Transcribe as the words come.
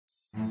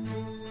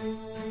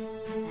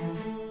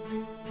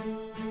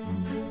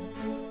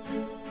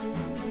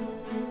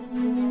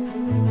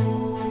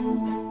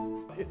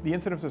The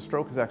incidence of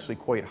stroke is actually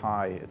quite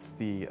high. It's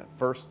the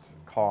first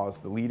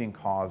cause, the leading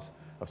cause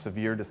of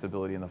severe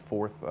disability and the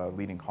fourth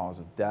leading cause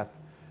of death.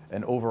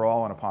 And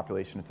overall in a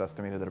population, it's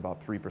estimated that about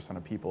 3%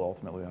 of people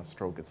ultimately have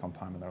stroke at some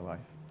time in their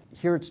life.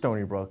 Here at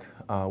Stony Brook,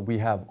 we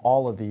have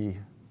all of the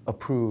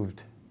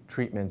approved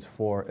treatments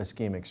for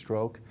ischemic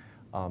stroke,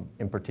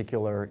 in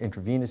particular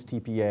intravenous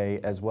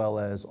TPA, as well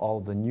as all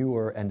of the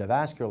newer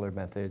endovascular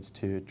methods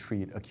to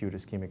treat acute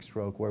ischemic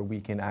stroke, where we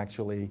can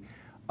actually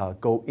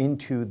go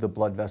into the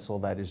blood vessel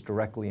that is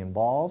directly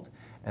involved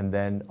and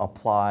then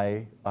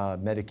apply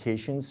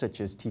medications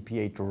such as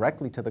TPA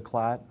directly to the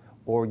clot,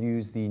 or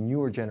use the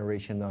newer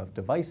generation of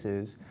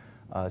devices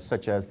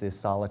such as the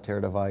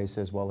Solitaire device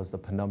as well as the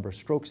penumbra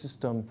stroke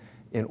system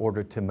in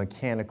order to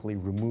mechanically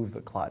remove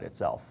the clot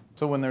itself.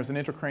 So when there's an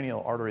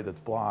intracranial artery that's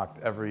blocked,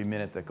 every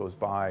minute that goes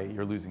by,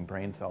 you're losing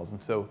brain cells.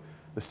 And so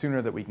the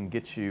sooner that we can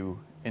get you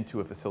into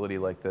a facility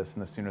like this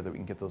and the sooner that we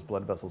can get those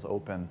blood vessels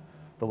open,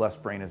 the less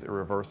brain is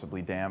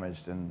irreversibly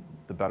damaged and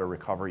the better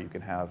recovery you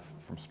can have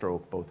from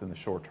stroke, both in the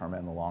short term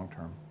and the long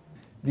term.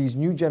 These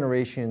new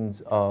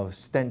generations of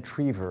stent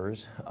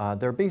Trevers,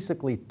 they're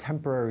basically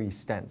temporary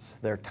stents.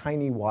 They're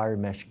tiny wire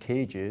mesh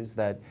cages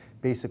that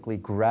basically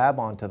grab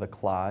onto the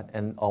clot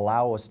and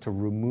allow us to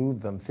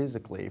remove them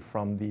physically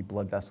from the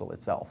blood vessel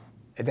itself.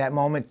 At that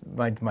moment,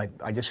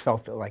 I just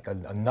felt like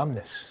a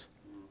numbness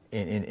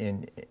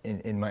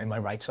in my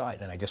right side,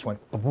 and I just went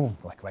boom,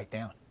 like right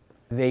down.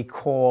 They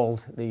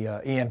called the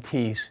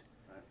EMTs,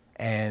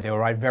 and they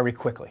arrived very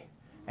quickly,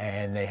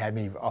 and they had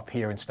me up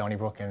here in Stony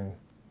Brook in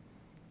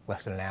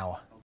less than an hour.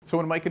 So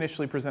when Mike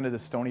initially presented to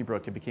Stony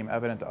Brook, it became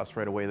evident to us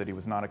right away that he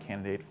was not a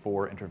candidate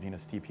for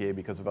intravenous TPA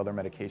because of other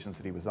medications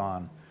that he was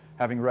on.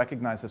 Having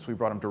recognized this, we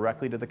brought him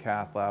directly to the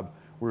cath lab.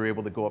 We were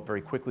able to go up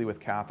very quickly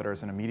with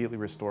catheters and immediately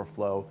restore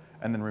flow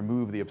and then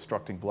remove the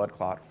obstructing blood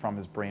clot from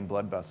his brain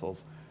blood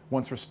vessels.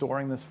 Once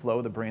restoring this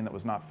flow, the brain that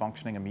was not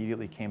functioning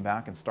immediately came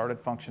back and started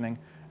functioning,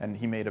 and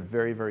he made a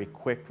very, very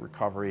quick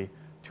recovery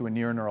to a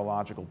near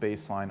neurological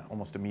baseline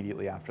almost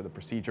immediately after the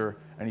procedure,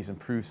 and he's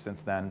improved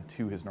since then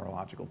to his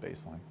neurological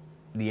baseline.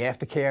 The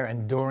aftercare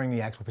and during the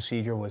actual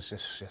procedure was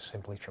just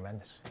simply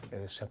tremendous.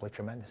 It was simply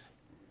tremendous.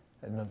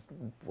 And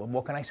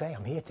what can I say?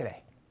 I'm here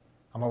today.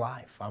 I'm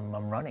alive.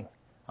 I'm running.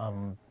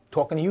 I'm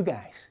talking to you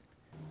guys.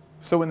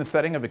 So in the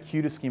setting of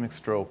acute ischemic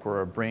stroke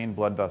where a brain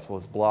blood vessel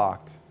is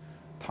blocked,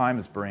 time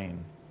is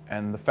brain.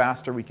 And the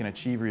faster we can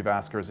achieve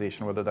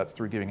revascularization, whether that's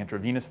through giving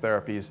intravenous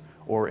therapies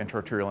or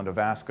intraarterial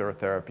endovascular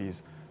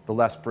therapies, the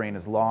less brain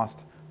is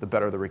lost, the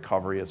better the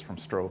recovery is from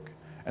stroke.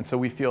 And so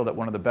we feel that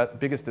one of the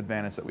biggest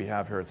advantages that we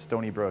have here at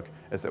Stony Brook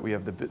is that we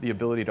have the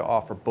ability to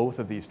offer both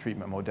of these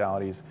treatment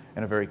modalities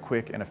in a very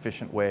quick and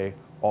efficient way,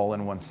 all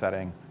in one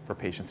setting for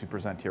patients who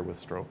present here with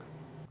stroke.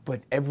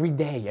 But every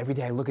day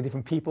I look at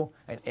different people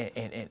and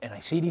I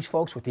see these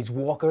folks with these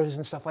walkers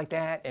and stuff like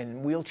that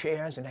and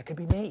wheelchairs, and that could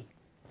be me.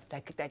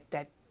 That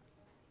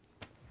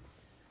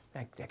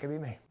could be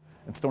me.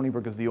 And Stony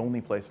Brook is the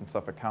only place in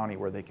Suffolk County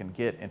where they can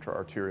get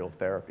intra-arterial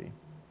therapy.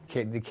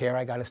 The care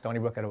I got at Stony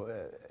Brook at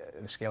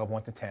a scale of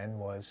 1 to 10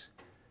 was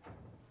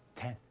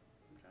 10.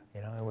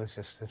 You know, it was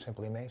just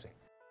simply amazing.